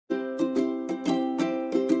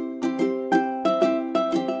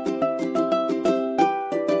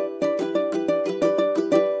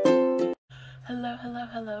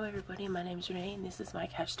name's Renee and this is my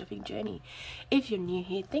cash stuffing journey. If you're new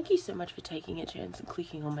here, thank you so much for taking a chance and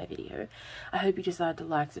clicking on my video. I hope you decide to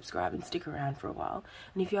like, subscribe and stick around for a while.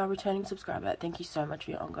 And if you are a returning subscriber, thank you so much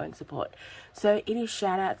for your ongoing support. So it is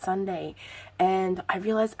shout out Sunday and I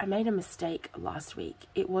realized I made a mistake last week.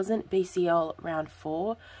 It wasn't BCL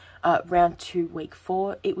round 2 week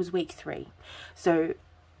 4, it was week 3. So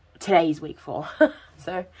today's week 4.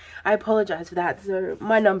 So I apologize for that. So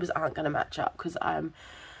my numbers aren't going to match up because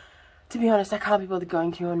to be honest, I can't be bothered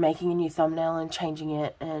going through and making a new thumbnail and changing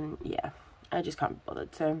it, and yeah, I just can't be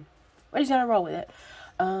bothered. So we're just going to roll with it.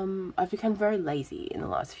 I've become very lazy in the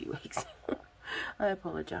last few weeks. I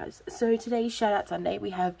apologize. So today's shout out Sunday, we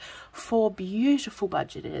have 4 beautiful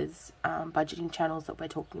budgeters, budgeting channels that we're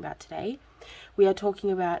talking about today. We are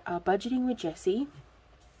talking about budgeting with Jessie,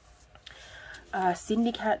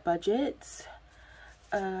 Syndicate Budgets,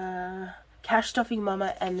 Cash Stuffing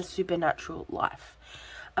Mama, and the Supernatural Life.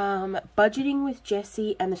 Budgeting with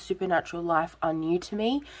Jessie and the Supernatural Life are new to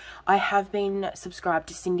me. I have been subscribed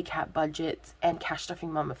to Syndicate Budgets and Cash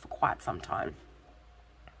Stuffing Mama for quite some time.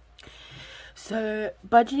 So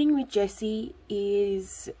budgeting with Jessie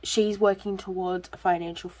she's working towards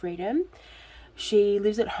financial freedom. She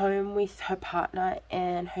lives at home with her partner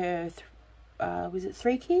and her was it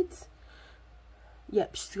 3 kids?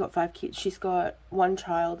 Yep, she's got 5 kids. She's got 1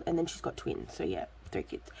 child and then she's got twins. So yeah, 3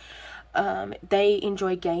 kids. They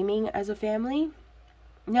enjoy gaming as a family.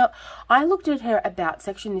 Now, I looked at her about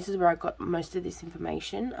section. This is where I got most of this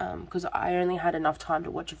information because I only had enough time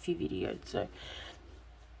to watch a few videos. So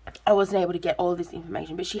I wasn't able to get all of this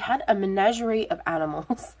information. But she had a menagerie of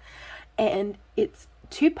animals. And it's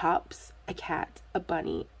 2 pups, a cat, a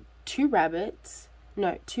bunny, 2 rats,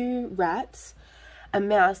 a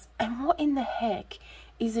mouse, and what in the heck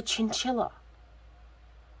is a chinchilla?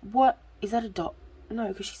 What is that, a dog? No,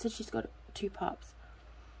 because she said she's got 2 pups.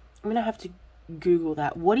 I'm gonna have to Google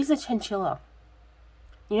that. What is a chinchilla?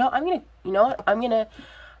 I'm gonna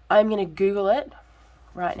Google it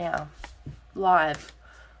right now, live.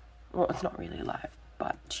 Well, it's not really live,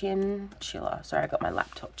 but chinchilla. Sorry, I got my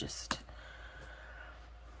laptop just.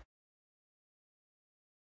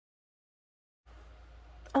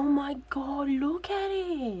 Oh my god, look at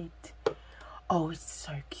it. Oh, it's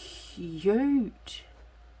so cute.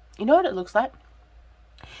 You know what it looks like?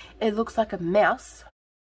 It looks like a mouse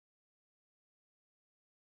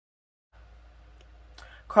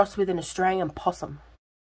crossed with an Australian possum.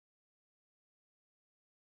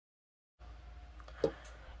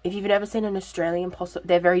 If you've never seen an Australian possum,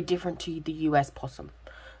 they're very different to the US possum.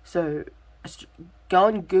 So go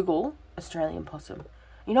and Google Australian possum.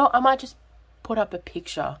 I might just put up a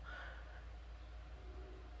picture.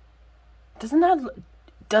 Doesn't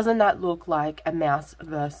that look like a mouse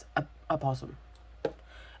versus a possum?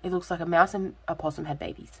 It looks like a mouse and a possum had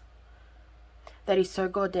babies. That is so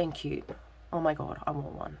goddamn cute. Oh my god, I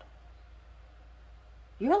want one.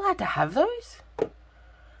 You're allowed to have those?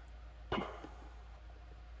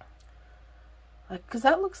 Because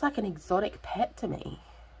that looks like an exotic pet to me.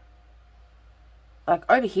 Like,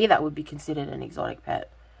 over here that would be considered an exotic pet.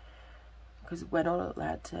 Because we're not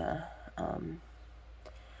allowed to,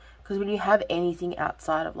 because when you have anything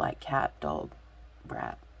outside of like cat, dog,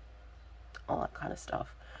 rat, all that kind of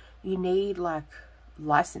stuff, you need like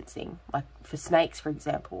licensing, like for snakes, for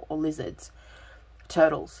example, or lizards,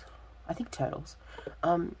 turtles. I think turtles.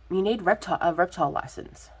 You need a reptile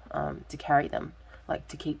license to carry them, like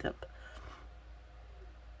to keep them.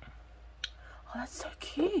 Oh, that's so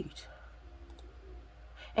cute.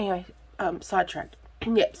 Anyway, sidetracked.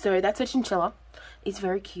 Yeah, so that's a chinchilla. It's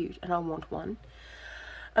very cute and I want one.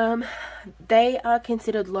 They are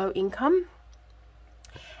considered low income,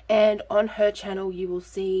 and on her channel you will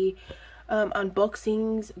see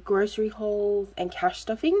unboxings, grocery hauls and cash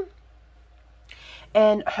stuffing.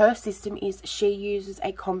 And her system is she uses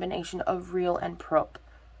a combination of real and prop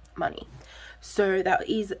money. So that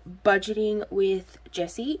is budgeting with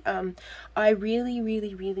Jessie. I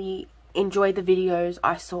really enjoyed the videos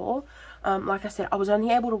I saw. Like I said, I was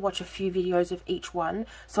only able to watch a few videos of each one,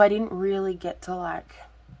 so I didn't really get to like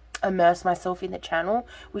immerse myself in the channel,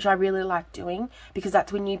 which I really like doing, because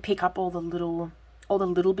that's when you pick up all the little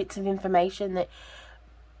bits of information that,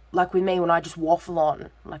 like with me, when I just waffle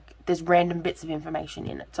on, like there's random bits of information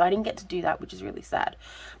in it. So I didn't get to do that, which is really sad.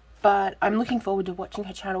 But I'm looking forward to watching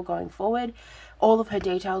her channel going forward. All of her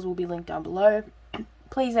details will be linked down below.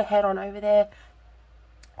 Please head on over there.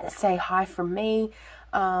 Say hi from me.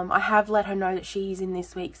 I have let her know that she's in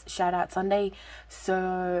this week's Shout Out Sunday.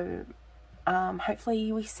 So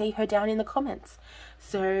hopefully we see her down in the comments.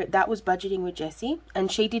 So that was budgeting with Jessie.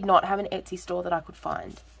 And she did not have an Etsy store that I could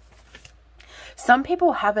find. Some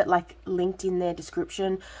people have it like linked in their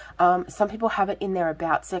description. Some people have it in their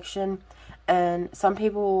about section, and some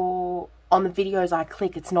people on the videos I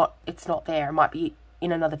click, it's not there. It might be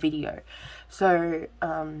in another video. So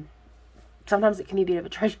sometimes it can be a bit of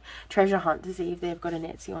a treasure hunt to see if they've got an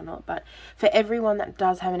Etsy or not. But for everyone that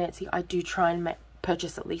does have an Etsy, I do try and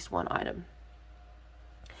purchase at least one item.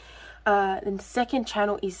 And the second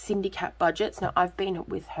channel is Cindy Cat Budgets. Now, I've been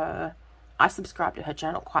with her. I subscribed to her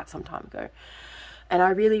channel quite some time ago, and I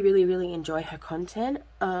really, really, really enjoy her content.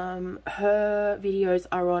 Her videos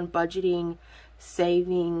are on budgeting,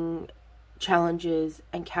 saving, challenges,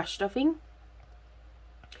 and cash stuffing.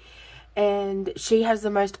 And she has the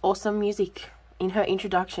most awesome music in her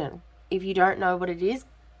introduction. If you don't know what it is,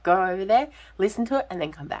 go over there, listen to it, and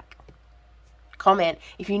then come back. Comment.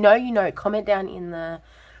 If you know, you know. Comment down in the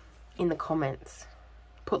comments.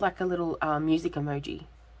 Put like a little music emoji.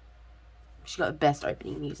 She's got the best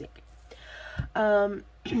opening music.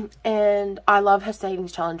 And I love her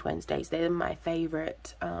Savings Challenge Wednesdays. They're my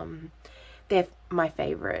favorite. They're my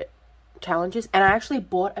favorite challenges. And I actually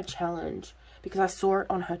bought a challenge because I saw it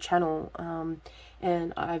on her channel.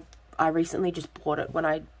 And I recently just bought it when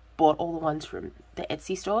I bought all the ones from the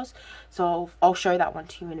Etsy stores. So I'll show that one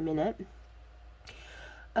to you in a minute.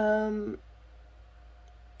 And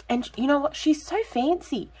you know what? She's so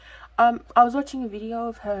fancy. I was watching a video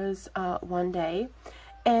of hers one day,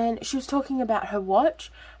 and she was talking about her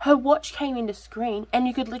watch. Her watch came into screen, and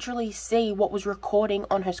you could literally see what was recording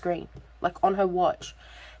on her screen, like on her watch.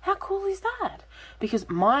 How cool is that? Because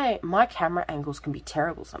my camera angles can be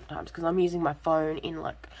terrible sometimes because I'm using my phone in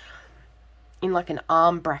like an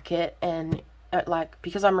arm bracket, and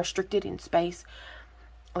because I'm restricted in space,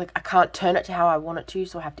 like I can't turn it to how I want it to,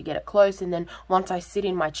 so I have to get it close, and then once I sit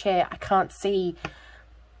in my chair, I can't see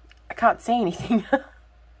anything.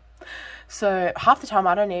 So half the time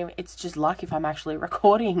I don't even, it's just like if I'm actually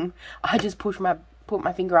recording, I just put my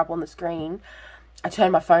finger up on the screen, I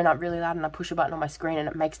turn my phone up really loud, and I push a button on my screen, and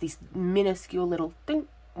it makes this minuscule little thing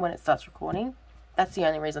when it starts recording. That's the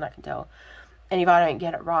only reason I can tell. And if I don't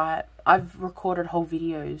get it right, I've recorded whole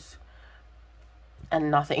videos and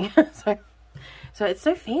nothing. So it's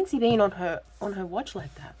so fancy being on her watch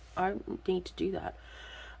like that. I need to do that.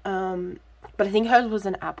 But I think hers was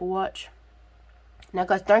an Apple Watch. Now,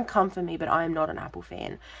 guys, don't come for me, but I am not an Apple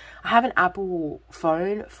fan. I have an Apple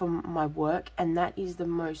phone for my work, and that is the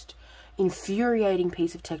most infuriating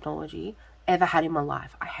piece of technology ever had in my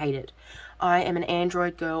life. I hate it. I am an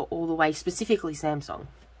Android girl all the way, specifically Samsung.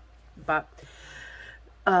 But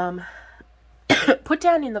put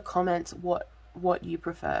down in the comments what you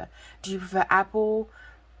prefer. Do you prefer Apple?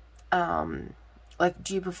 Do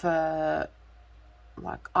you prefer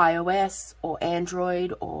like iOS or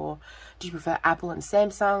Android, or do you prefer Apple and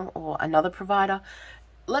Samsung or another provider?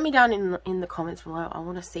 Let me down in the comments below. I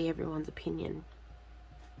want to see everyone's opinion.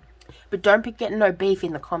 But don't be getting no beef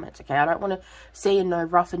in the comments, okay? I don't want to see no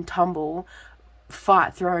rough and tumble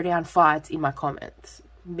throw down fights in my comments.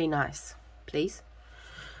 Be nice, please.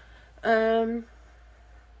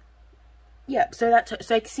 Yeah, so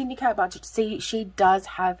Cindy Cat Budgets. See, she does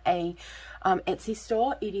have a Etsy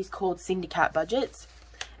store. It is called Cindy Cat Budgets,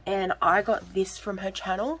 and I got this from her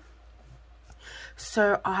channel.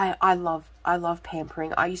 So I love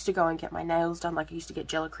pampering. I used to go and get my nails done. Like, I used to get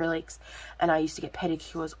gel acrylics, and I used to get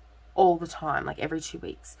pedicures all the time, like every 2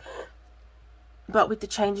 weeks. But with the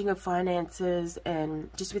changing of finances, and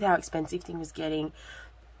just with how expensive things was getting,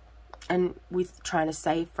 and with trying to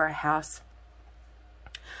save for a house,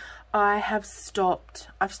 I've stopped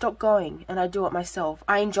going, and I do it myself.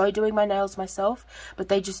 I enjoy doing my nails myself, but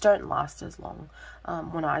they just don't last as long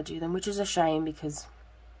when I do them, which is a shame, because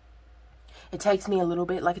it takes me a little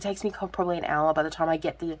bit, like it takes me probably an hour by the time I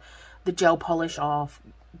get the gel polish off,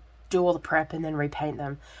 do all the prep, and then repaint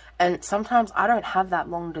them. And sometimes I don't have that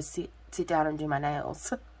long to sit down and do my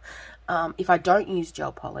nails. If I don't use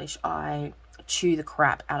gel polish, I chew the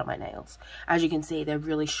crap out of my nails. As you can see, they're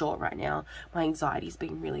really short right now. My anxiety's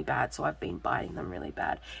been really bad, so I've been biting them really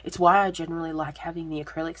bad. It's why I generally like having the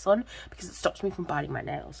acrylics on, because it stops me from biting my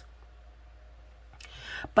nails.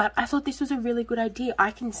 But I thought this was a really good idea.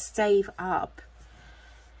 I can save up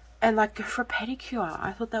and like go for a pedicure.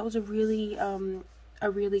 I thought that was a really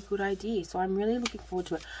good idea. So I'm really looking forward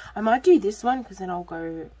to it. I might do this one, because then I'll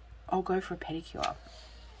go for a pedicure.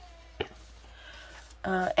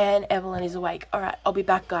 And Evelyn is awake. Alright, I'll be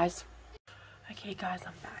back, guys. Okay, guys,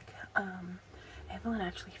 I'm back. Evelyn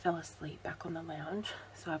actually fell asleep back on the lounge,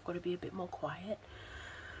 so I've got to be a bit more quiet.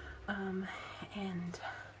 And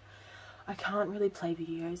I can't really play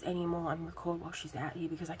videos anymore and record while she's out here,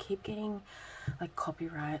 because I keep getting like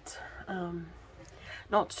copyright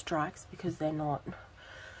not strikes, because they're not,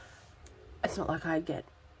 it's not like I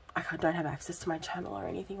don't have access to my channel or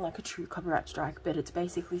anything, like a true copyright strike, but it's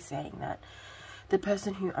basically saying that the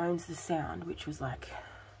person who owns the sound, which was like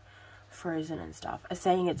Frozen and stuff, are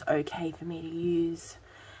saying it's okay for me to use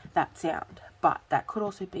that sound, but that could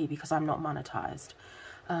also be because I'm not monetized,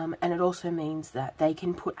 and it also means that they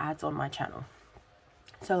can put ads on my channel,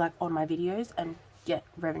 so like on my videos, and get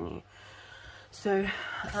revenue. So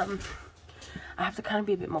I have to kind of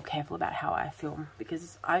be a bit more careful about how I film,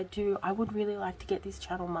 because I would really like to get this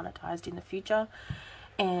channel monetized in the future,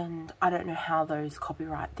 and I don't know how those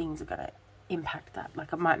copyright things are going to impact that.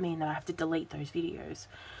 Like, it might mean that I have to delete those videos.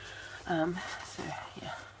 So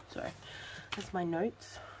yeah, so that's my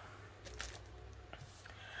notes.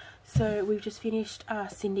 So we've just finished our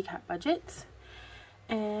syndicate budgets,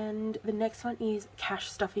 and the next one is Cash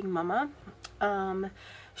Stuffing Mama.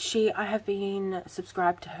 I have been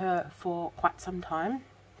subscribed to her for quite some time.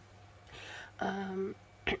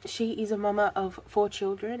 She is a mama of 4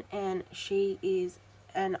 children, and she is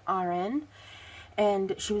an RN,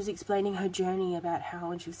 and she was explaining her journey about how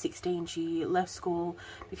when she was 16 she left school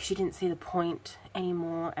because she didn't see the point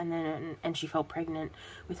anymore, and she fell pregnant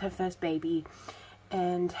with her first baby,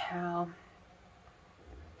 and how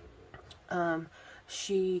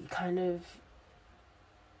she kind of,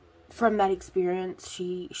 from that experience,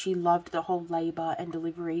 she loved the whole labor and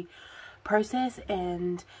delivery process,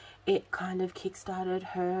 and it kind of kickstarted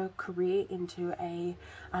her career into a,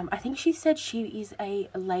 I think she said she is a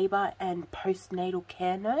labor and postnatal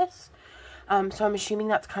care nurse. So I'm assuming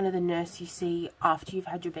that's kind of the nurse you see after you've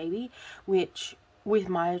had your baby, which with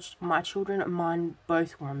my children, mine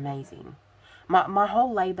both were amazing. My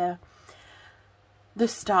whole labor, the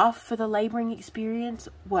staff for the laboring experience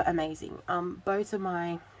were amazing. Both of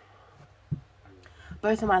my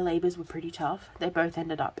labors were pretty tough. They both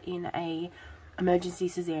ended up in a emergency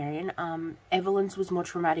cesarean. Evelyn's was more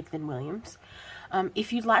traumatic than William's.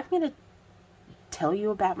 If you'd like me to tell you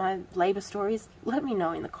about my labor stories, let me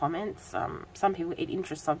know in the comments. Some people, it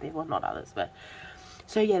interests some people, not others. But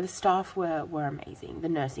so yeah, the staff were amazing. The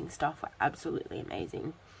nursing staff were absolutely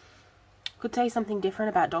amazing. Could say something different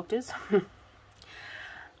about doctors.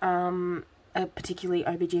 Particularly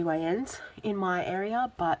OBGYNs in my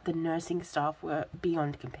area, but the nursing staff were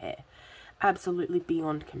beyond compare. Absolutely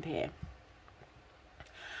beyond compare.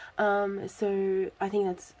 So I think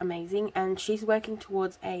that's amazing, and she's working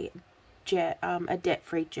towards a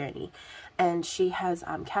debt-free journey, and she has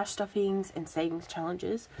cash stuffings and savings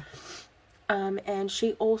challenges, and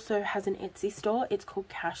she also has an Etsy store. It's called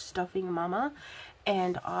Cash Stuffing Mama,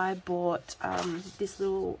 and I bought this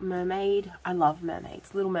little mermaid. I love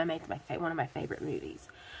mermaids. Little Mermaid's one of my favorite movies.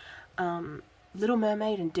 Little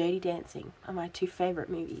Mermaid and Dirty Dancing are my 2 favorite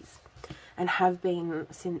movies, and have been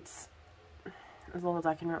since as long as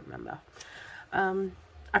I can remember. To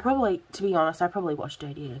be honest, I probably watched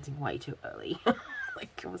Dirty Dancing way too early.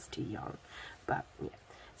 Like, I was too young. But yeah,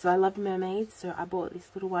 so I love mermaids, so I bought this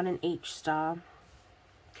little one in each star.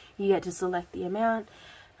 You get to select the amount.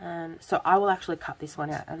 So I will actually cut this one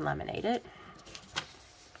out and laminate it.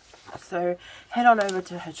 So head on over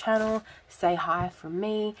to her channel, say hi from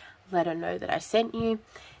me, let her know that I sent you,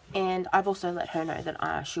 and I've also let her know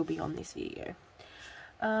that she'll be on this video.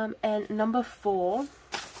 And number 4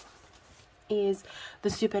 is The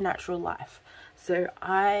Supernatural Life. So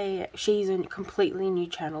she's a completely new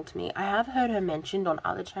channel to me. I have heard her mentioned on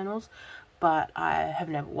other channels, but I have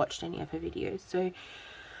never watched any of her videos. So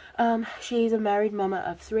she's a married mama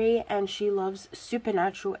of 3, and she loves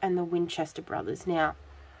Supernatural and the Winchester Brothers. Now,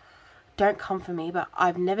 don't come for me, but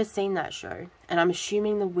I've never seen that show, and I'm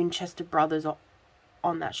assuming the Winchester Brothers are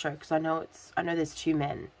on that show, because I know there's 2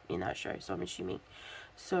 men in that show, so I'm assuming.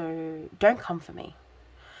 So don't come for me.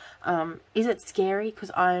 Is it scary?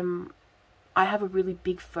 Because I have a really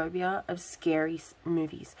big phobia of scary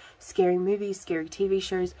movies, scary TV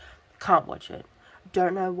shows. Can't watch it.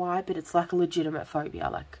 Don't know why, but it's like a legitimate phobia.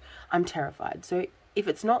 Like, I'm terrified. So if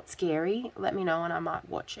it's not scary, let me know and I might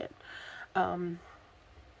watch it.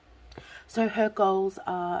 So her goals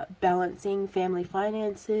are balancing family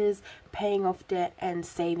finances, paying off debt, and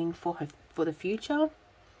saving for the future.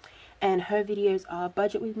 And her videos are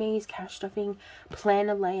Budget with Me's, Cash Stuffing,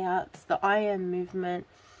 Planner Layouts, the I Am Movement,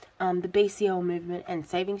 the BCL Movement, and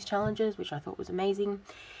Savings Challenges, which I thought was amazing.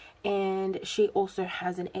 And she also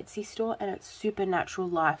has an Etsy store, and it's Supernatural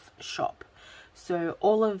Life Shop. So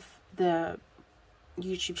all of the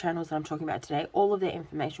YouTube channels that I'm talking about today, all of their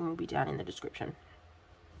information will be down in the description.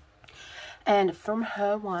 And from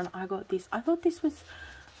her one, I got this. I thought this was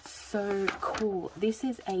so cool. This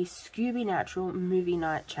is a Scooby Natural Movie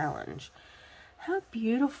Night Challenge. How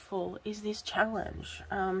beautiful is this challenge?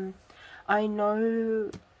 I know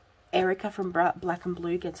Erica from Black and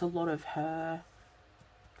Blue gets a lot of her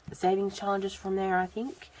savings challenges from there, I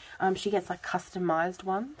think. She gets like customized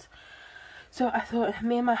ones. So I thought,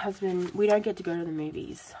 me and my husband, we don't get to go to the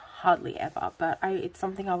movies hardly ever, but it's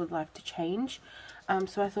something I would like to change.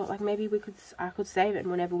 So I thought like maybe I could save it, and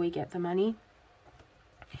whenever we get the money,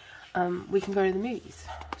 we can go to the movies.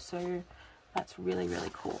 So that's really,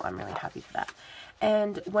 really cool. I'm really happy for that.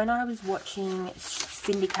 And when I was watching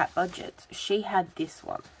Syndicate Budgets, she had this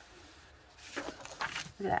one. Look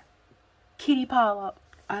at that. Kitty parlor.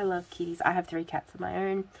 I love kitties. I have 3 cats of my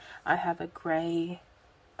own. I have a grey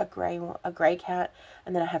cat,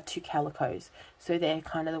 and then I have 2 calicos. So they're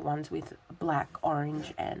kind of the ones with black,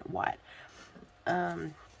 orange, and white.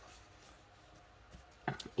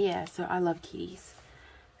 Yeah, so I love kitties.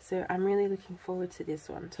 So I'm really looking forward to this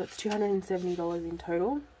one. So it's $270 in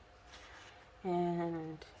total.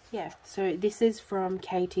 And yeah, so this is from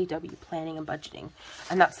KTW Planning and Budgeting.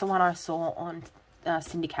 And that's the one I saw on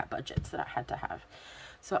Syndicate Budgets that I had to have.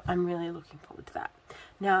 So I'm really looking forward to that.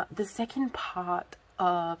 Now, the second part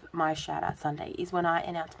of my shout out Sunday is when I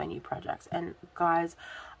announced my new projects. And guys,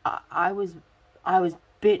 I was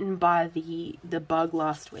bitten by the bug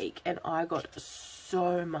last week, and I got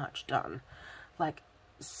so much done. Like,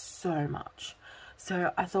 so much.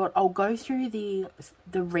 So I thought I'll go through the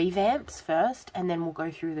revamps first, and then we'll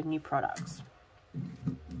go through the new products.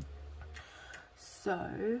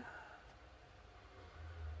 So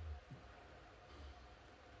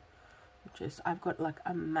I've got like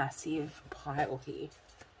a massive pile here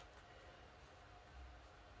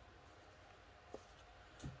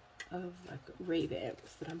of like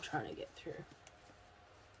revamps that I'm trying to get through.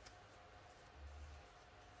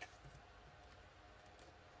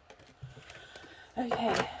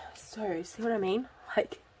 Okay, so see what I mean?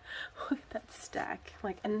 Like, look at that stack.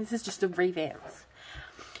 Like, and this is just the revamps.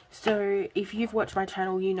 So if you've watched my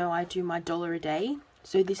channel, you know I do my $1 a day.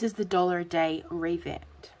 So this is the $1 a day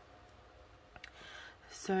revamped.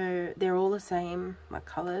 So they're all the same, my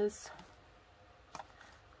colors.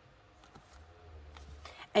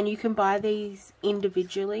 And you can buy these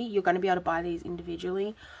individually. You're going to be able to buy these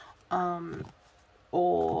individually,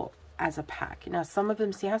 or as a pack. Now some of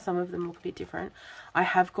them, see how some of them look a bit different? I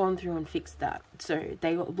have gone through and fixed that, so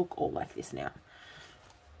they look all like this now.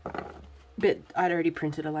 But I'd already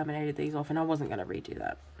printed and laminated these off, and I wasn't going to redo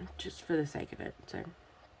that just for the sake of it. So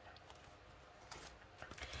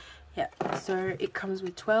yeah, so it comes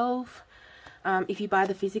with 12. If you buy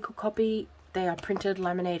the physical copy, they are printed,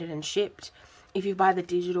 laminated, and shipped. If you buy the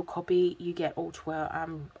digital copy, you get all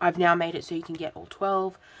 12. I've now made it so you can get all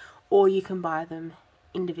 12, or you can buy them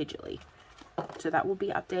individually. So that will be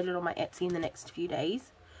updated on my Etsy in the next few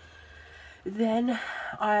days. Then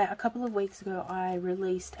a couple of weeks ago, I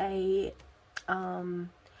released a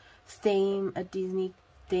Disney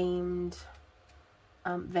themed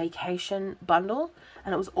vacation bundle,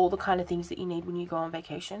 and it was all the kind of things that you need when you go on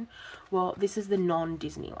vacation. Well, this is the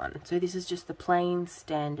non-Disney one. So this is just the plain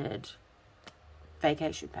standard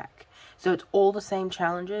vacation pack. So it's all the same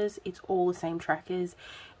challenges, it's all the same trackers,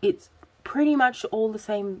 it's pretty much all the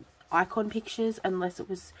same icon pictures, unless it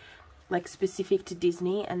was like specific to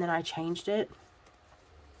Disney and then I changed it.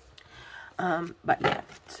 But yeah,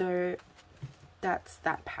 so that's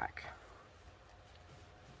that pack.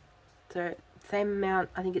 So same amount,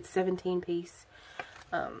 I think it's 17 piece.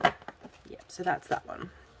 Yeah, so that's that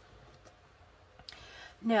one.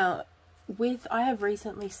 Now, I have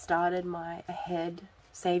recently started my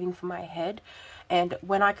saving for my ahead, and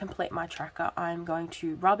when I complete my tracker, I'm going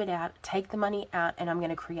to rub it out, take the money out, and I'm going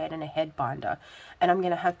to create an ahead binder. And I'm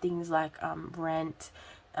going to have things like rent,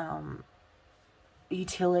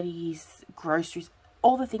 utilities, groceries,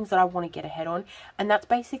 all the things that I want to get ahead on. And that's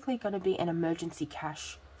basically going to be an emergency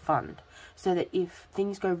cash fund, so that if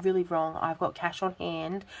things go really wrong, I've got cash on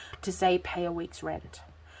hand to, say, pay a week's rent,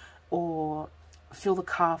 or fill the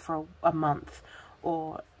car for a month,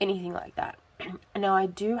 or anything like that. Now, I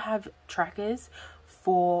do have trackers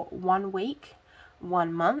for 1 week,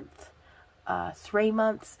 1 month, 3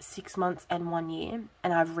 months, 6 months, and 1 year,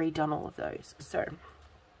 and I've redone all of those. So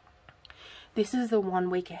this is the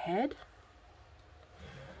 1 week ahead.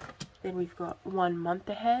 Then we've got 1 month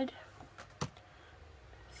ahead,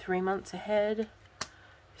 3 months ahead,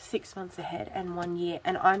 6 months ahead, and 1 year.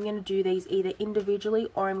 And I'm going to do these either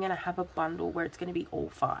individually, or I'm going to have a bundle where it's going to be all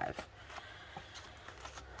 5.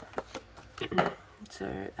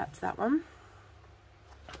 So that's that one.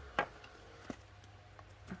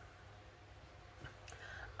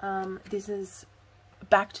 This is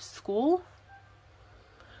back to school.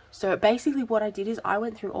 So basically what I did is I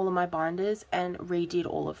went through all of my binders and redid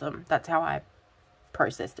all of them. That's how I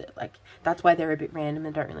processed it. Like, that's why they're a bit random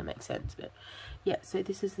and don't really make sense. But yeah, so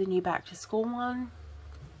this is the new back to school one.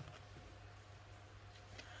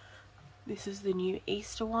 This is the new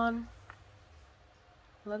Easter one.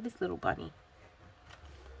 I love this little bunny.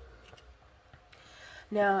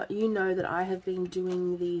 Now, you know that I have been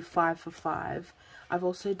doing the 5 for 5. I've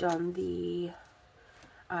also done the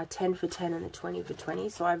 10 for 10 and the 20 for 20.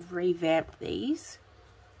 So I've revamped these.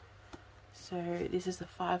 So this is the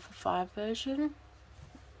 5 for 5 version.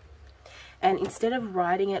 And instead of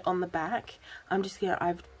writing it on the back,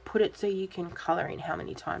 I've put it so you can colour in how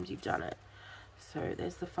many times you've done it. So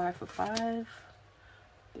there's the 5 for 5,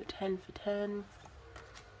 the 10 for 10,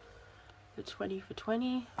 the 20 for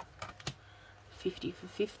 20, 50 for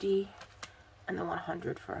 50, and the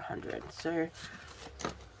 100 for 100. So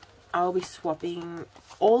I'll be swapping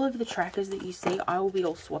all of the trackers that you see. I will be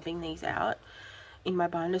all swapping these out in my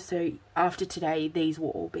binder. So after today, these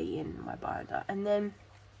will all be in my binder. And then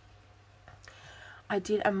I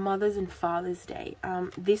did a Mother's and Father's Day.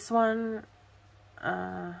 This one,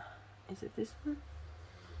 is it this one?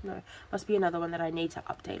 No, must be another one that I need to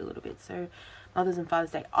update a little bit. So Mother's and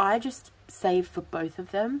Father's Day, I just saved for both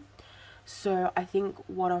of them. So I think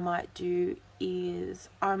what I might do is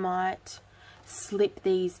I might slip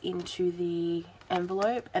these into the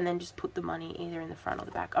envelope and then just put the money either in the front or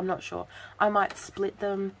the back. I'm not sure. I might split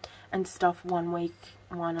them and stuff 1 week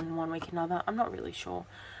one and 1 week another. I'm not really sure.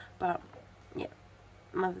 But yeah,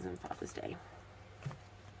 Mother's and Father's Day.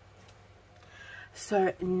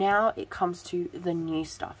 So now it comes to the new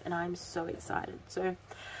stuff, and I'm so excited. So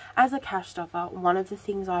as a cash stuffer, one of the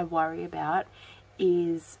things I worry about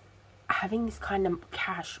is having this kind of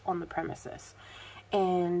cash on the premises.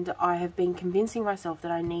 And I have been convincing myself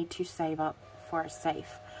that I need to save up for a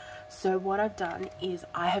safe. So what I've done is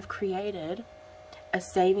I have created a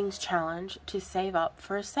savings challenge to save up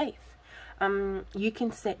for a safe. You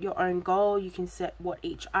can set your own goal, you can set what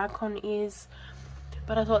each icon is,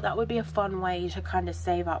 but I thought that would be a fun way to kind of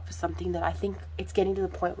save up for something that I think it's getting to the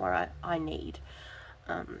point where I need.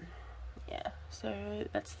 Yeah, so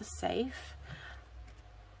that's the safe.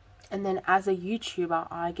 And then as a YouTuber,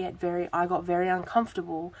 I got very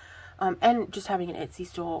uncomfortable, and just having an Etsy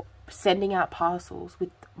store, sending out parcels with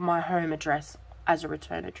my home address as a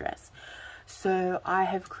return address. So I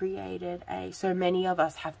have created so many of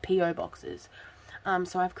us have PO boxes.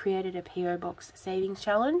 So I've created a PO box savings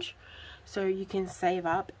challenge. So you can save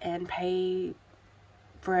up and pay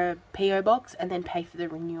for a PO box and then pay for the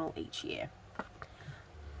renewal each year.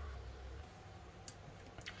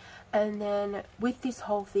 And then with this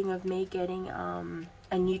whole thing of me getting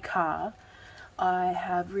a new car, I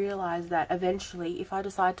have realized that eventually if I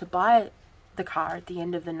decide to buy the car at the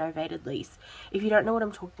end of the novated lease, if you don't know what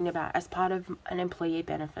I'm talking about, as part of an employee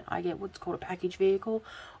benefit, I get what's called a package vehicle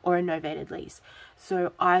or a novated lease.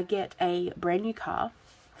 So I get a brand new car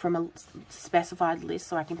from a specified list,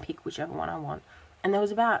 so I can pick whichever one I want. And there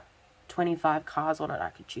was about 25 cars on it I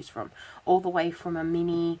could choose from, all the way from a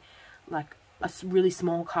mini, like a really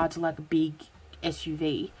small car, to like a big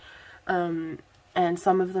SUV. And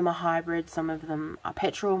some of them are hybrid, some of them are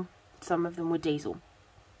petrol, some of them were diesel.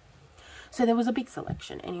 So there was a big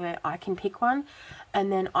selection. Anyway, I can pick one,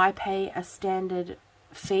 and then I pay a standard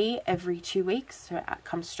fee every 2 weeks, so it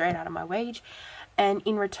comes straight out of my wage. And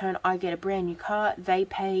in return, I get a brand new car. They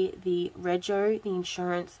pay the rego, the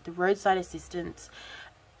insurance, the roadside assistance,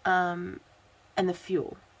 and the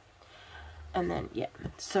fuel. And then, yeah,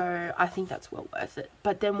 so I think that's well worth it.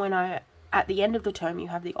 But then at the end of the term, you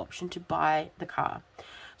have the option to buy the car.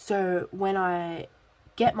 So when I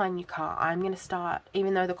get my new car, I'm going to start,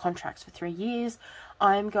 even though the contract's for 3 years,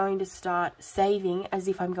 I'm going to start saving as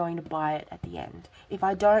if I'm going to buy it at the end. If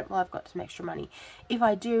I don't, well, I've got some extra money. If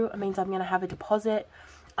I do, it means I'm going to have a deposit.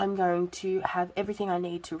 I'm going to have everything I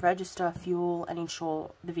need to register, fuel, and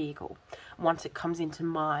insure the vehicle once it comes into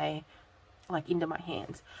my, into my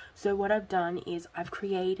hands. So what I've done is I've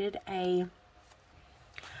created a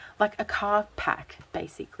car pack,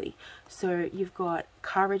 basically. So you've got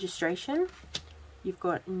car registration, you've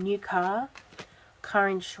got new car, car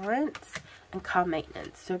insurance, and car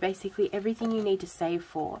maintenance. So basically everything you need to save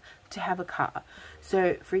for to have a car.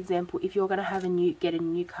 So for example, if you're going to get a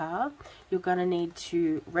new car, you're going to need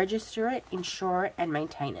to register it, insure it, and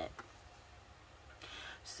maintain it.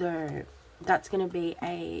 So that's going to be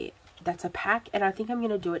that's a pack, and I think I'm going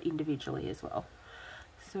to do it individually as well.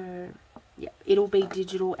 So yeah, it'll be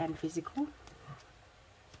digital and physical.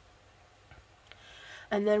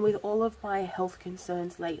 And then with all of my health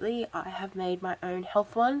concerns lately, I have made my own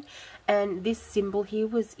health one. And this symbol here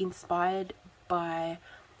was inspired by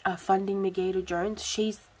Funding Megita Jones.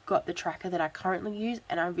 She's got the tracker that I currently use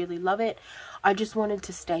and I really love it. I just wanted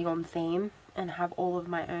to stay on theme and have all of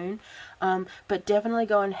my own. But definitely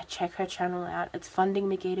go and check her channel out. It's Funding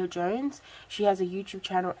Megita Jones. She has a YouTube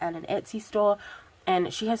channel and an Etsy store,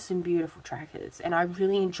 and she has some beautiful trackers, and I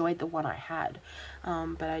really enjoyed the one I had.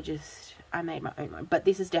 But I made my own one. But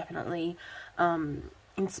this is definitely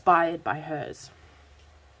inspired by hers.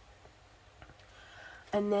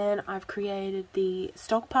 And then I've created the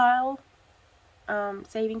stockpile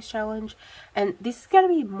savings challenge, and this is going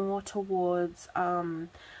to be more towards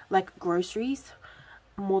like groceries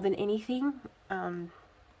more than anything.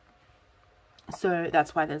 So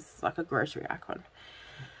that's why there's like a grocery icon.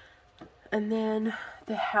 And then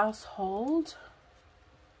the household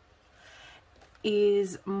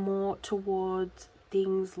is more towards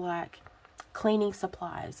things like cleaning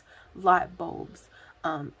supplies, light bulbs,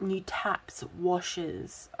 new taps,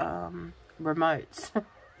 washers, remotes,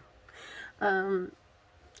 and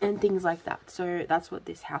things like that. So that's what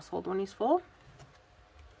this household one is for.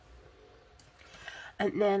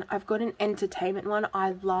 And then I've got an entertainment one.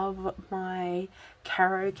 I love my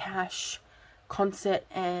Caro Cash concert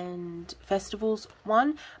and festivals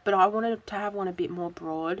one, but I wanted to have one a bit more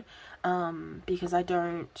broad, because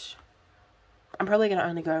I'm probably going to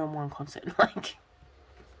only go on one concert, like,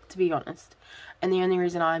 to be honest. And the only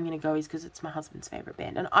reason I'm going to go is because it's my husband's favourite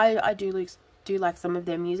band. And I do like some of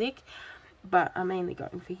their music, but I'm mainly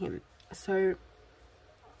going for him. So,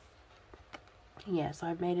 yeah, so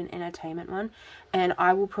I've made an entertainment one. And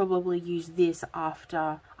I will probably use this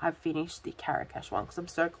after I've finished the Caro Cash one, because I'm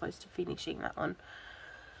so close to finishing that one.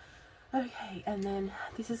 Okay, and then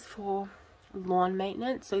this is for lawn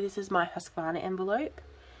maintenance. So this is my Husqvarna envelope.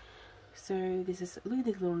 So this is, look at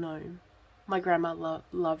this little gnome. My grandma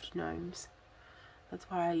loved gnomes. That's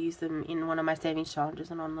why I use them in one of my savings challenges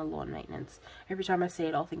and on the lawn maintenance. Every time I see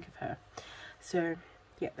it, I'll think of her. So,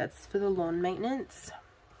 yeah, that's for the lawn maintenance.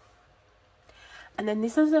 And then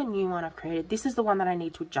this is a new one I've created. This is the one that I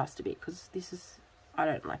need to adjust a bit, because this is, I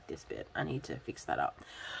don't like this bit. I need to fix that up.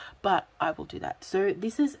 But I will do that. So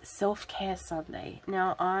this is Self-Care Sunday.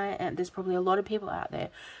 Now, there's probably a lot of people out there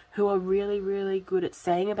who are really, really good at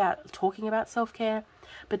talking about self-care,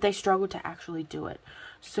 but they struggle to actually do it.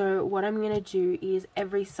 So what I'm going to do is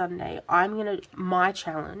every Sunday, my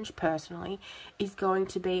challenge personally is going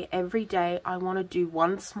to be every day I want to do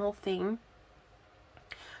one small thing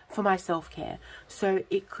for my self-care. So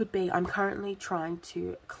it could be, I'm currently trying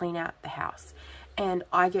to clean out the house, and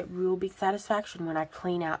I get real big satisfaction when I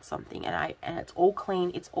clean out something and it's all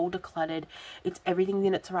clean, it's all decluttered, it's everything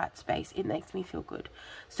in its right space. It makes me feel good.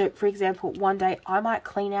 So for example, one day I might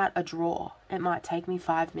clean out a drawer. It might take me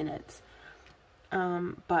 5 minutes.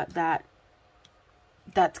 But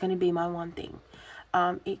that's going to be my one thing.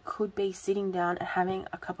 It could be sitting down and having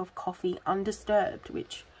a cup of coffee undisturbed,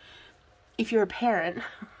 which, if you're a parent,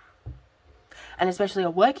 and especially a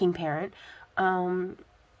working parent,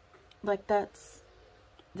 like that's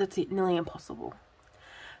nearly impossible.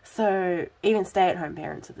 So even stay-at-home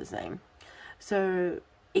parents are the same. So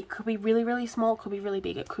it could be really, really small, it could be really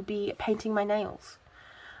big. It could be painting my nails.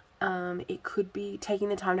 It could be taking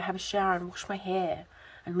the time to have a shower and wash my hair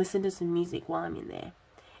and listen to some music while I'm in there.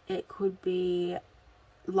 It could be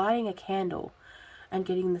lighting a candle and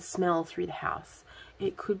getting the smell through the house.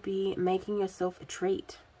 It could be making yourself a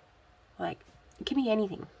treat. Like, it can be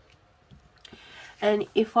anything. And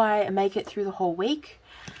if I make it through the whole week,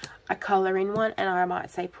 I colour in one, and I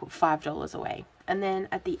might say put $5 away. And then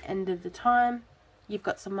at the end of the time, you've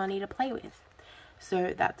got some money to play with.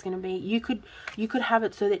 So that's going to be, you could have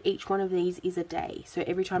it so that each one of these is a day. So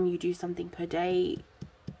every time you do something per day,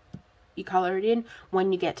 you colour it in.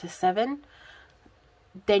 When you get to 7,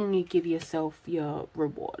 then you give yourself your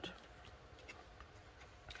reward.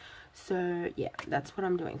 So yeah, that's what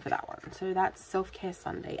I'm doing for that one. So that's Self-Care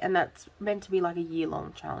Sunday, and that's meant to be like a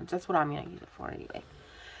year-long challenge. That's what I'm going to use it for anyway.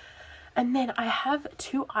 And then I have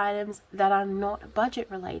 2 items that are not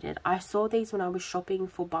budget related. I saw these when I was shopping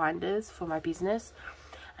for binders for my business,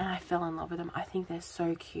 and I fell in love with them. I think they're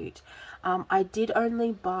so cute. I did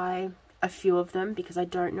only buy a few of them because I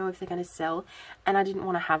don't know if they're going to sell, and I didn't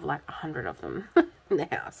want to have like 100 of them in the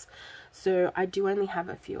house. So I do only have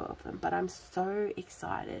a few of them, but I'm so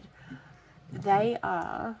excited. They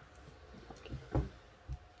are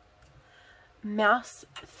mouse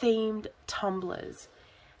themed tumblers.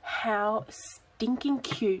 How stinking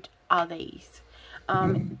cute are these?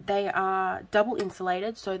 They are double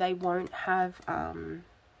insulated, so they won't have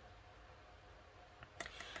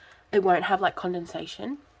like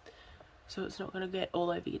condensation, so it's not going to get all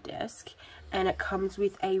over your desk. And it comes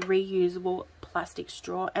with a reusable plastic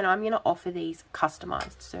straw, and I'm going to offer these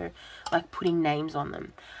customized, so like putting names on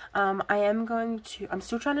them. I'm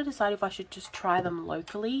still trying to decide if I should just try them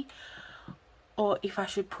locally or if I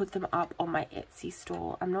should put them up on my Etsy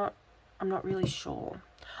store. I'm not really sure.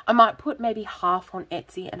 I might put maybe half on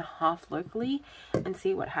Etsy and half locally and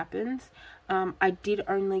see what happens. I did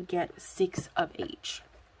only get 6 of each,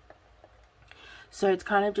 so it's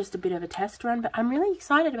kind of just a bit of a test run, but I'm really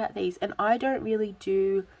excited about these. And I did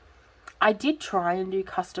try and do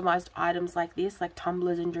customized items like this, like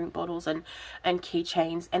tumblers and drink bottles and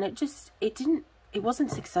keychains, and it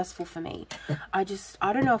wasn't successful for me. I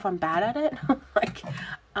don't know if I'm bad at it,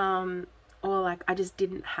 or like I just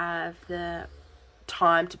didn't have the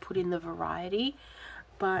time to put in the variety.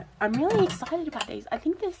 But I'm really excited about these. I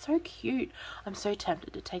think they're so cute. I'm so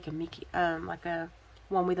tempted to take a Mickey, like a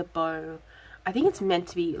one with a bow. I think it's meant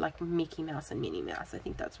to be like Mickey Mouse and Minnie Mouse. I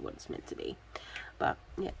think that's what it's meant to be. But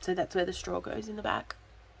yeah, so that's where the straw goes in the back.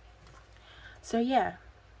 So yeah,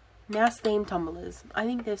 mouse themed tumblers. I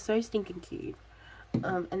think they're so stinking cute.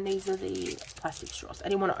 And these are the plastic straws. I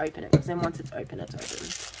didn't want to open it because then once it's open, it's open.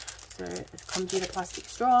 So it comes with a plastic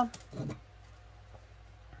straw.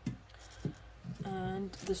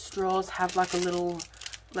 And the straws have like a little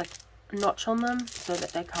like notch on them so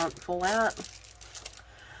that they can't fall out.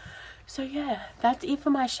 So yeah, that's it for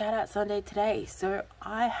my shout out Sunday today. So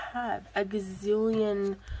I have a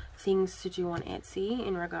gazillion things to do on Etsy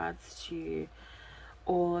in regards to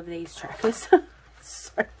all of these trackers.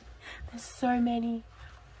 There's so many.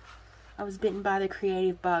 I was bitten by the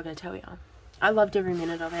creative bug, I tell you. I loved every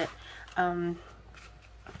minute of it.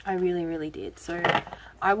 I really did. So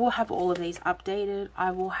I will have all of these updated.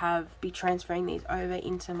 I will be transferring these over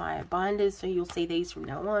into my binders, so you'll see these from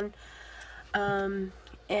now on.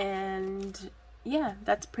 And yeah,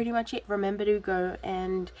 that's pretty much it. Remember to go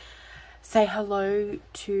and say hello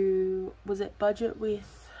to, was it Budget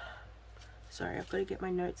with, sorry, I've got to get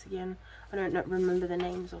my notes again. I don't remember the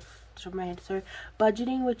names off the top of my head. So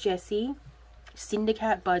Budgeting with Jessie,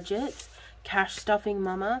 Syndicate Budgets, Cash Stuffing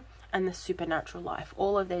Mama, and The Supernatural Life.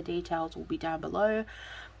 All of their details will be down below.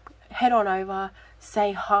 Head on over,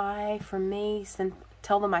 say hi from me,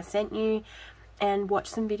 tell them I sent you, and watch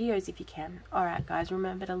some videos if you can. Alright guys,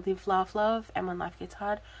 remember to live, laugh, love, and when life gets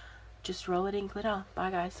hard, just roll it in glitter. Bye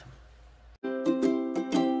guys.